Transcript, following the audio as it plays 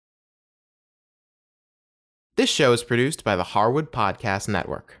This show is produced by the Harwood Podcast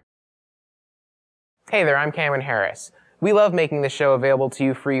Network. Hey there, I'm Cameron Harris. We love making this show available to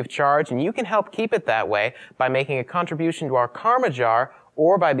you free of charge, and you can help keep it that way by making a contribution to our Karma Jar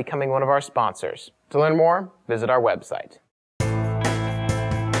or by becoming one of our sponsors. To learn more, visit our website.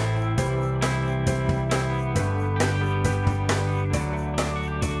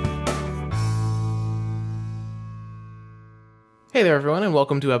 Hey there everyone, and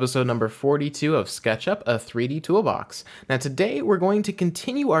welcome to episode number 42 of Sketchup, a 3D toolbox. Now today we're going to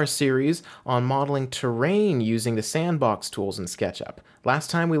continue our series on modeling terrain using the Sandbox tools in Sketchup.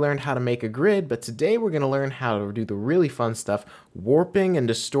 Last time we learned how to make a grid, but today we're going to learn how to do the really fun stuff, warping and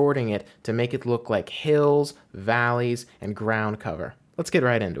distorting it to make it look like hills, valleys, and ground cover. Let's get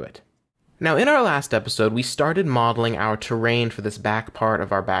right into it. Now, in our last episode, we started modeling our terrain for this back part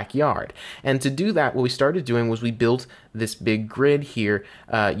of our backyard. And to do that, what we started doing was we built this big grid here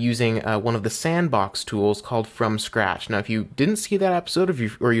using one of the Sandbox tools called From Scratch. Now, if you didn't see that episode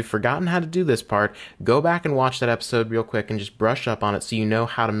or you've forgotten how to do this part, go back and watch that episode real quick and just brush up on it so you know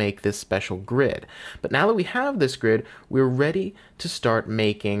how to make this special grid. But now that we have this grid, we're ready to start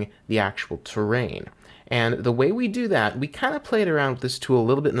making the actual terrain. And the way we do that, we kind of played around with this tool a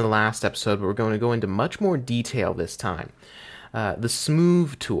little bit in the last episode, but we're going to go into much more detail this time. The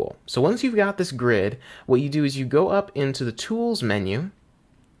Smoove tool. So once you've got this grid, what you do is you go up into the Tools menu,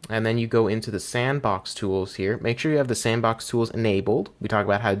 and then you go into the Sandbox tools here. Make sure you have the Sandbox tools enabled. We talked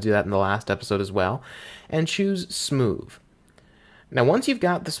about how to do that in the last episode as well. And choose Smoove. Now, once you've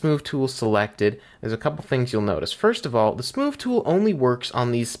got the Smoove tool selected, there's a couple things you'll notice. First of all, the Smoove tool only works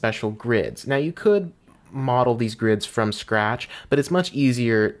on these special grids. Now, you could model these grids from scratch, but it's much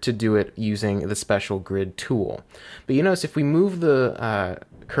easier to do it using the special grid tool. But you notice if we move the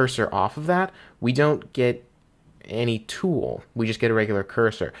cursor off of that, we don't get any tool. We just get a regular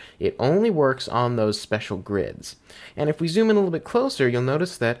cursor. It only works on those special grids. And if we zoom in a little bit closer, you'll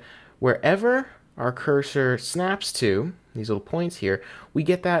notice that wherever our cursor snaps to, these little points here, we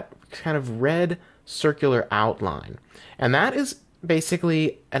get that kind of red circular outline. And that is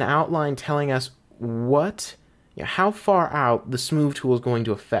basically an outline telling us how far out the Smoove tool is going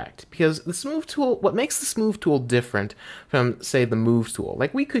to affect. Because the Smoove tool, what makes the Smoove tool different from, say, the Move tool,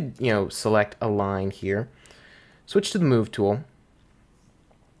 like we could, select a line here, switch to the Move tool,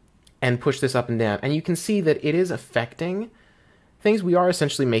 and push this up and down, and you can see that it is affecting things. We are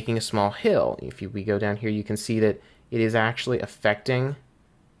essentially making a small hill. If we go down here, you can see that it is actually affecting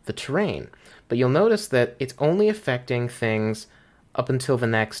the terrain. But you'll notice that it's only affecting things up until the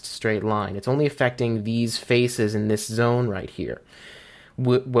next straight line. It's only affecting these faces in this zone right here.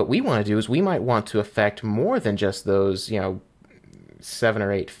 What we want to do is we might want to affect more than just those, 7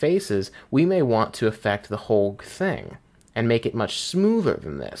 or 8 faces. We may want to affect the whole thing and make it much smoother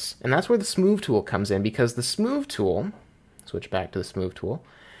than this. And that's where the Smoove tool comes in, because the Smoove tool, switch back to the Smoove tool,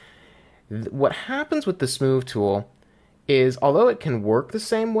 what happens with the Smoove tool is, although it can work the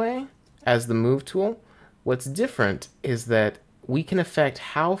same way as the Move tool, what's different is that we can affect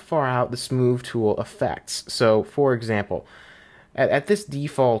how far out the Smoove tool affects. So, for example, at this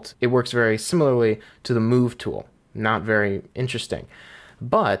default, it works very similarly to the Move tool. Not very interesting.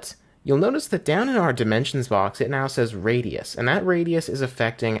 But you'll notice that down in our dimensions box, it now says radius. And that radius is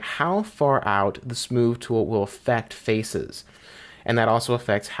affecting how far out the Smoove tool will affect faces. And that also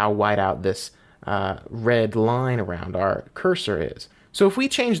affects how wide out this red line around our cursor is. So if we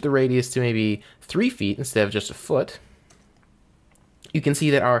change the radius to maybe 3 feet instead of just a foot, you can see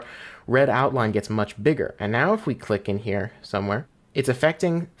that our red outline gets much bigger. And now if we click in here somewhere, it's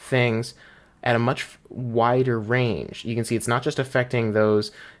affecting things at a much wider range. You can see it's not just affecting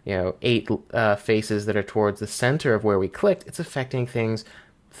those 8 faces that are towards the center of where we clicked, it's affecting things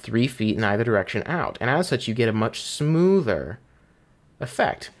 3 feet in either direction out. And as such, you get a much smoother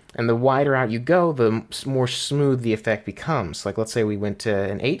effect. And the wider out you go, the more smooth the effect becomes. Like, let's say we went to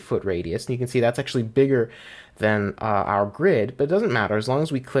an 8-foot radius, and you can see that's actually bigger than our grid, but it doesn't matter. As long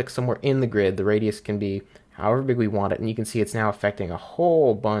as we click somewhere in the grid, the radius can be however big we want it, and you can see it's now affecting a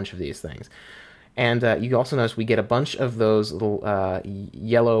whole bunch of these things. And you also notice we get a bunch of those little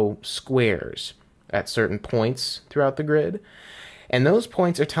yellow squares at certain points throughout the grid. And those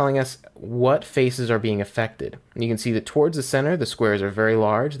points are telling us what faces are being affected. And you can see that towards the center, the squares are very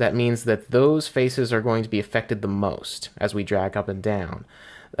large. That means that those faces are going to be affected the most as we drag up and down.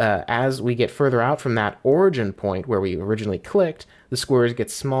 As we get further out from that origin point where we originally clicked, the squares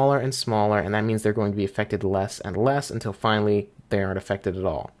get smaller and smaller, and that means they're going to be affected less and less until finally they aren't affected at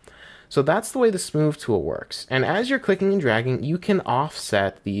all. So that's the way the Smoove tool works. And as you're clicking and dragging, you can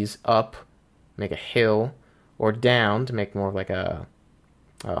offset these up, make a hill, or down to make more of like a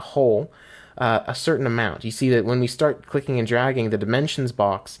hole a certain amount. You see that when we start clicking and dragging, the dimensions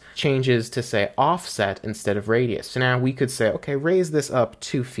box changes to say offset instead of radius. So now we could say, okay, raise this up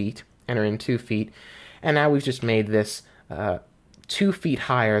 2 feet, enter in 2 feet, and now we've just made this 2 feet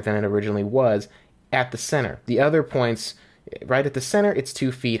higher than it originally was at the center. The other points, right at the center, it's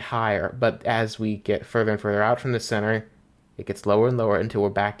 2 feet higher, but as we get further and further out from the center, it gets lower and lower until we're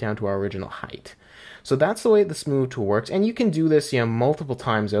back down to our original height. So that's the way the Smoove tool works, and you can do this, multiple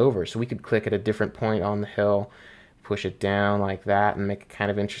times over. So we could click at a different point on the hill, push it down like that, and make a kind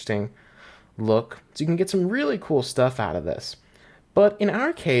of interesting look. So you can get some really cool stuff out of this. But in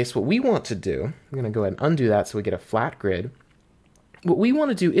our case, what we want to do, I'm going to go ahead and undo that so we get a flat grid. What we want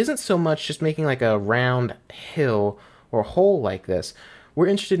to do isn't so much just making like a round hill or hole like this. We're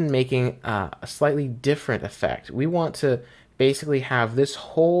interested in making a slightly different effect. We want to basically have this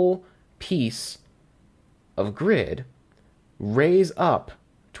whole piece of grid raise up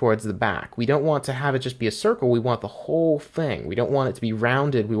towards the back. We don't want to have it just be a circle. We want the whole thing. We don't want it to be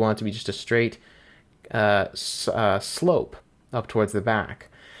rounded. We want it to be just a straight slope up towards the back.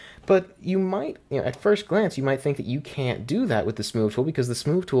 But you might, at first glance, you might think that you can't do that with the Smoove tool because the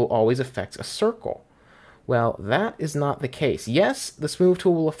Smoove tool always affects a circle. Well, that is not the case. Yes, the Smoove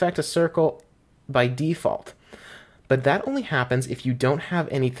tool will affect a circle by default, but that only happens if you don't have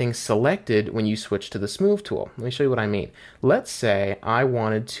anything selected when you switch to the Smoove tool. Let me show you what I mean. Let's say I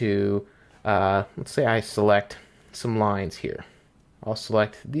wanted to, let's say I select some lines here. I'll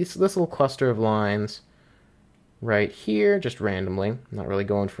select this little cluster of lines right here, just randomly. I'm not really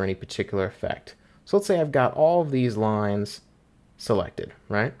going for any particular effect. So let's say I've got all of these lines selected,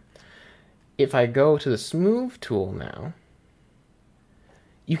 right? If I go to the Smoove tool now,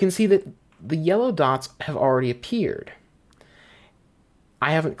 you can see that the yellow dots have already appeared.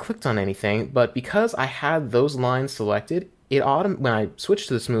 I haven't clicked on anything, but because I had those lines selected, when I switch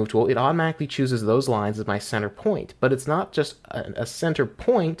to the Smoove tool, it automatically chooses those lines as my center point. But it's not just a center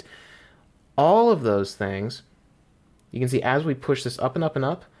point. All of those things, you can see as we push this up and up and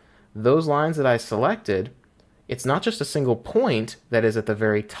up, those lines that I selected, it's not just a single point that is at the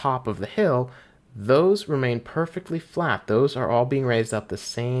very top of the hill. Those remain perfectly flat. Those are all being raised up the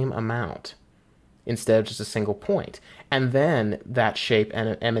same amount instead of just a single point. And then that shape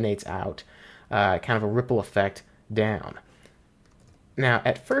emanates out, kind of a ripple effect down. Now,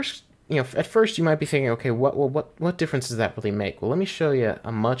 at first you might be thinking, okay, what difference does that really make? Well, let me show you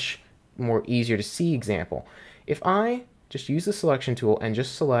a much more easier to see example. If I just use the selection tool and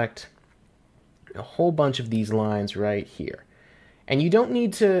just select a whole bunch of these lines right here, and you don't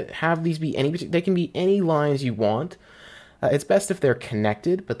need to have these be they can be any lines you want. It's best if they're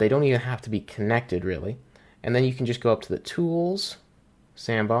connected, but they don't even have to be connected really. And then you can just go up to the Tools,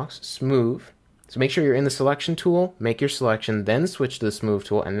 Sandbox, Smoove. So make sure you're in the Selection tool, make your selection, then switch to the Smoove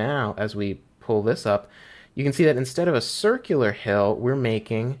tool, and now as we pull this up, you can see that instead of a circular hill, we're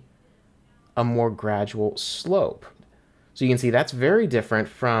making a more gradual slope. So you can see that's very different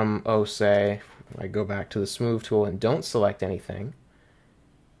from, say, I go back to the Smoove tool and don't select anything.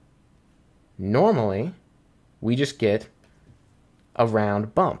 Normally, we just get a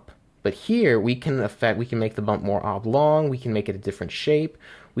round bump. But here, we can make the bump more oblong, we can make it a different shape,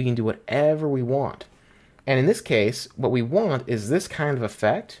 we can do whatever we want. And in this case, what we want is this kind of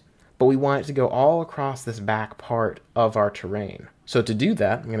effect, but we want it to go all across this back part of our terrain. So to do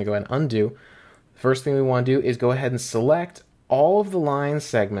that, I'm going to go ahead and undo. First thing we want to do is go ahead and select all of the line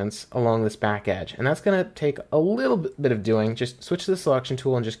segments along this back edge. And that's going to take a little bit of doing. Just switch to the selection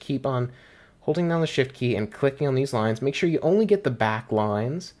tool and just keep on holding down the shift key and clicking on these lines. Make sure you only get the back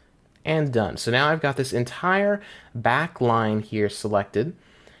lines, and done. So now I've got this entire back line here selected.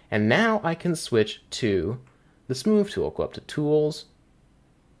 And now I can switch to the Smoove tool. Go up to Tools,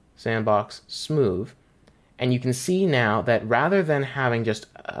 Sandbox, Smoove. And you can see now that rather than having just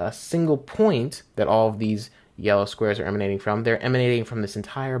a single point that all of these yellow squares are emanating from, they're emanating from this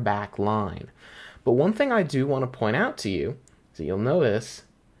entire back line. But one thing I do want to point out to you is that you'll notice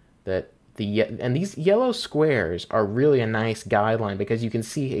that these yellow squares are really a nice guideline because you can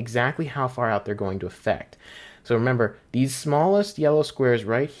see exactly how far out they're going to affect. So remember, these smallest yellow squares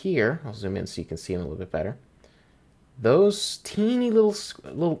right here, I'll zoom in so you can see them a little bit better. Those teeny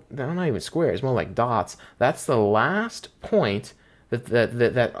little, they're not even squares, more like dots. That's the last point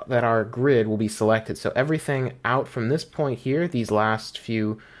that our grid will be selected. So everything out from this point here, these last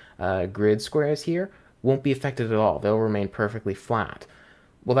few grid squares here, won't be affected at all. They'll remain perfectly flat.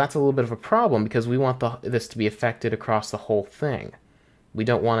 Well, that's a little bit of a problem because we want this to be affected across the whole thing. We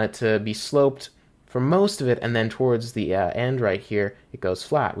don't want it to be sloped for most of it and then towards the end right here, it goes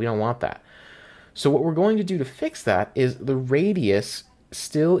flat. We don't want that. So what we're going to do to fix that is the radius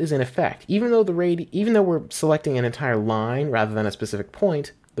still is in effect. Even though we're selecting an entire line rather than a specific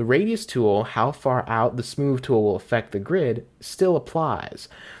point, the radius tool, how far out the Smoove tool will affect the grid, still applies.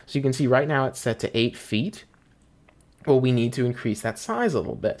 So you can see right now it's set to 8 feet. Well, we need to increase that size a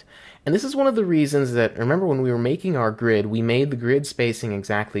little bit. And this is one of the reasons that, remember when we were making our grid, we made the grid spacing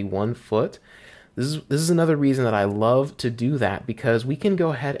exactly 1 foot. This is another reason that I love to do that, because we can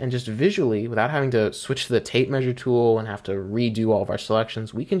go ahead and just visually, without having to switch to the tape measure tool and have to redo all of our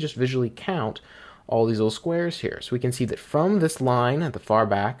selections, we can just visually count all these little squares here. So we can see that from this line at the far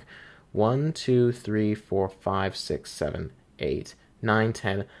back, 1, 2, 3, 4, 5, 6, 7, 8, 9,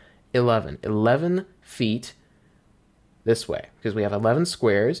 10, 11. 11 feet this way, because we have 11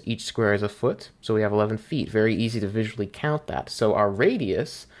 squares. Each square is a foot, so we have 11 feet. Very easy to visually count that. So our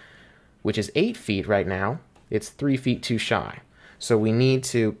radius, which is 8 feet right now, it's 3 feet too shy. So we need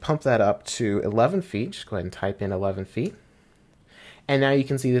to pump that up to 11 feet. Just go ahead and type in 11 feet. And now you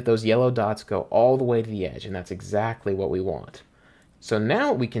can see that those yellow dots go all the way to the edge, and that's exactly what we want. So now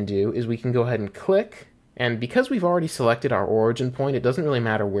what we can do is we can go ahead and click, and because we've already selected our origin point, it doesn't really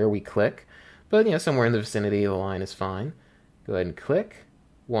matter where we click, but somewhere in the vicinity of the line is fine. Go ahead and click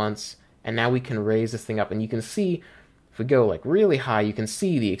once, and now we can raise this thing up, and you can see, if we go like really high, you can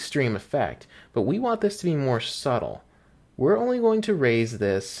see the extreme effect, but we want this to be more subtle. We're only going to raise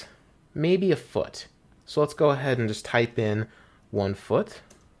this maybe a foot. So let's go ahead and just type in 1 foot,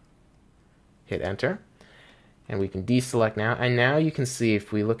 hit enter, and we can deselect now. And now you can see,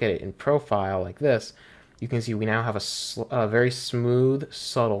 if we look at it in profile like this, you can see we now have a very smooth,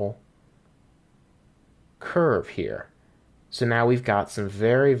 subtle curve here. So now we've got some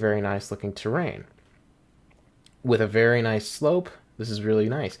very, very nice looking terrain with a very nice slope. This is really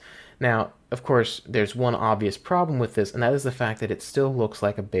nice. Now, of course, there's one obvious problem with this, and that is the fact that it still looks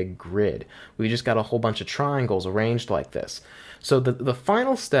like a big grid. We just got a whole bunch of triangles arranged like this. So the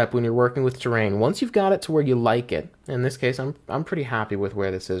final step when you're working with terrain, once you've got it to where you like it, in this case I'm pretty happy with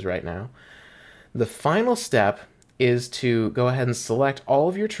where this is right now, the final step is to go ahead and select all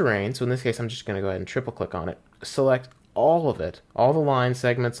of your terrain. So in this case, I'm just going to go ahead and triple click on it. Select all of it, all the line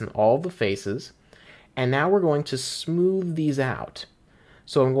segments and all the faces, and now we're going to smooth these out.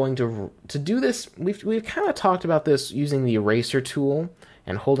 So I'm going to do this, we've kind of talked about this using the eraser tool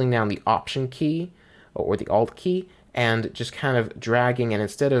and holding down the Option key or the Alt key and just kind of dragging, and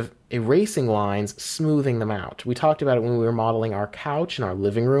instead of erasing lines, smoothing them out. We talked about it when we were modeling our couch in our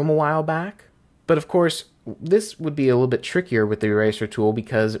living room a while back. But of course, this would be a little bit trickier with the eraser tool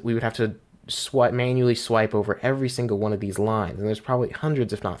because we would have to manually swipe over every single one of these lines, and there's probably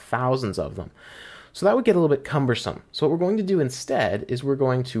hundreds if not thousands of them. So that would get a little bit cumbersome. So what we're going to do instead is we're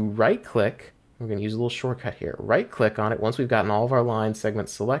going to right click, we're going to use a little shortcut here, right click on it once we've gotten all of our line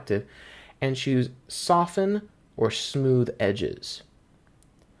segments selected, and choose Soften or Smooth Edges.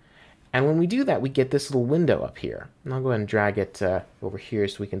 And when we do that, we get this little window up here. And I'll go ahead and drag it over here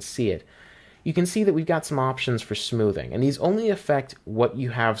so we can see it. You can see that we've got some options for smoothing, and these only affect what you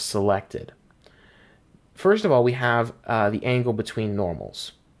have selected. First of all, we have the angle between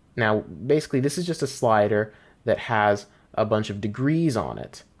normals. Now, basically, this is just a slider that has a bunch of degrees on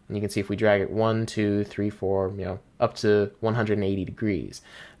it. And you can see if we drag it 1, 2, 3, 4, up to 180 degrees.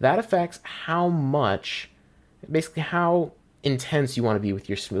 That affects how much, basically how intense you want to be with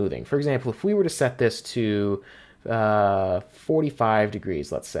your smoothing. For example, if we were to set this to 45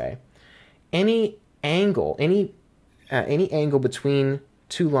 degrees, let's say, any angle between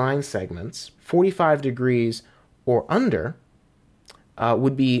two line segments, 45 degrees or under,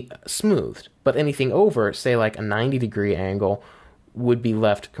 would be smoothed, but anything over, say like a 90-degree angle, would be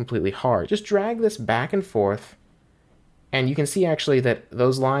left completely hard. Just drag this back and forth, and you can see actually that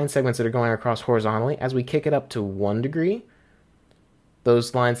those line segments that are going across horizontally, as we kick it up to 1 degree,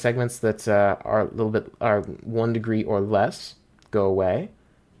 those line segments that are 1 degree or less go away.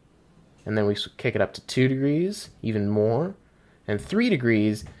 And then we kick it up to 2 degrees, even more. And 3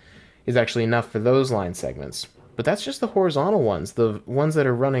 degrees is actually enough for those line segments. But that's just the horizontal ones. The ones that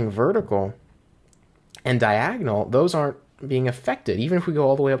are running vertical and diagonal, those aren't being affected, even if we go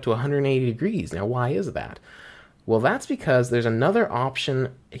all the way up to 180 degrees. Now, why is that? Well, that's because there's another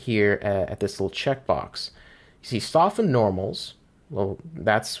option here at this little checkbox. You see Soften Normals. Well,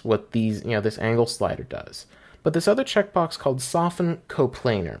 that's what this angle slider does. But this other checkbox called Soften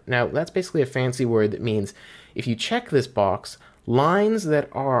Coplanar. Now, that's basically a fancy word that means if you check this box, lines that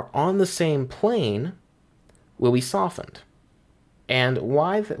are on the same plane will be softened. And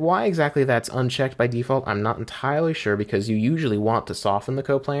why exactly that's unchecked by default, I'm not entirely sure, because you usually want to soften the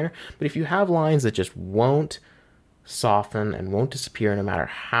coplanar. But if you have lines that just won't soften and won't disappear no matter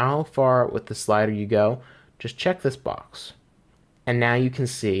how far with the slider you go, just check this box. And now you can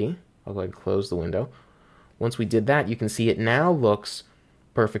see, I'll go ahead and close the window. Once we did that, you can see it now looks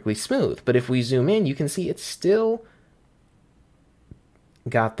perfectly smooth. But if we zoom in, you can see it's still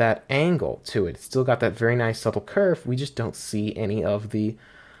got that angle to it. It's still got that very nice subtle curve. We just don't see any of the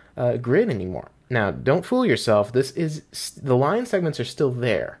grid anymore. Now, don't fool yourself. The line segments are still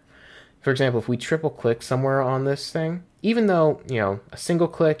there. For example, if we triple click somewhere on this thing, even though, a single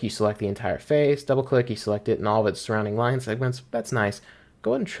click, you select the entire face, double click, you select it and all of its surrounding line segments, that's nice.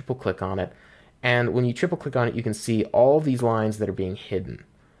 Go ahead and triple click on it. And when you triple click on it, you can see all of these lines that are being hidden.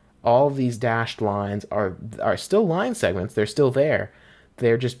 All of these dashed lines are still line segments. They're still there.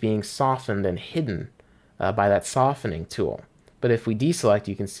 They're just being softened and hidden by that softening tool. But if we deselect,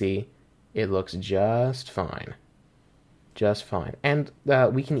 you can see it looks just fine. Just fine. And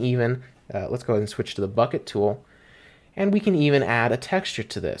we can even, let's go ahead and switch to the bucket tool, and we can even add a texture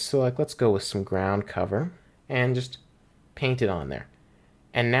to this. So let's go with some ground cover and just paint it on there.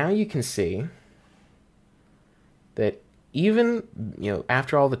 And now you can see that even,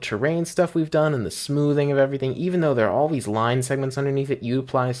 after all the terrain stuff we've done and the smoothing of everything, even though there are all these line segments underneath it, you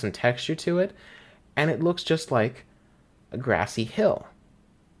apply some texture to it, and it looks just like a grassy hill.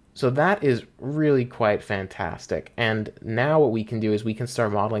 So that is really quite fantastic. And now what we can do is we can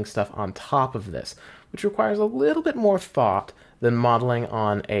start modeling stuff on top of this, which requires a little bit more thought than modeling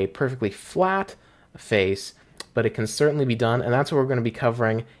on a perfectly flat face, but it can certainly be done, and that's what we're going to be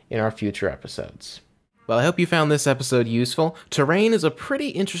covering in our future episodes. Well, I hope you found this episode useful. Terrain is a pretty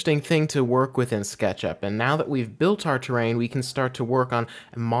interesting thing to work with in SketchUp, and now that we've built our terrain, we can start to work on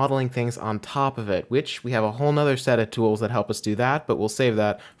modeling things on top of it, which we have a whole nother set of tools that help us do that, but we'll save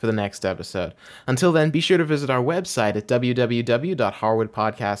that for the next episode. Until then, be sure to visit our website at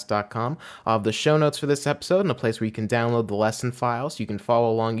www.harwoodpodcast.com. I'll have the show notes for this episode and a place where you can download the lesson files. You can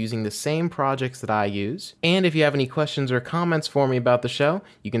follow along using the same projects that I use. And if you have any questions or comments for me about the show,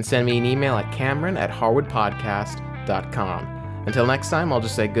 you can send me an email at cameron@harwoodpodcast.com. Until next time, I'll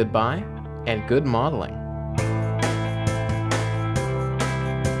just say goodbye and good modeling.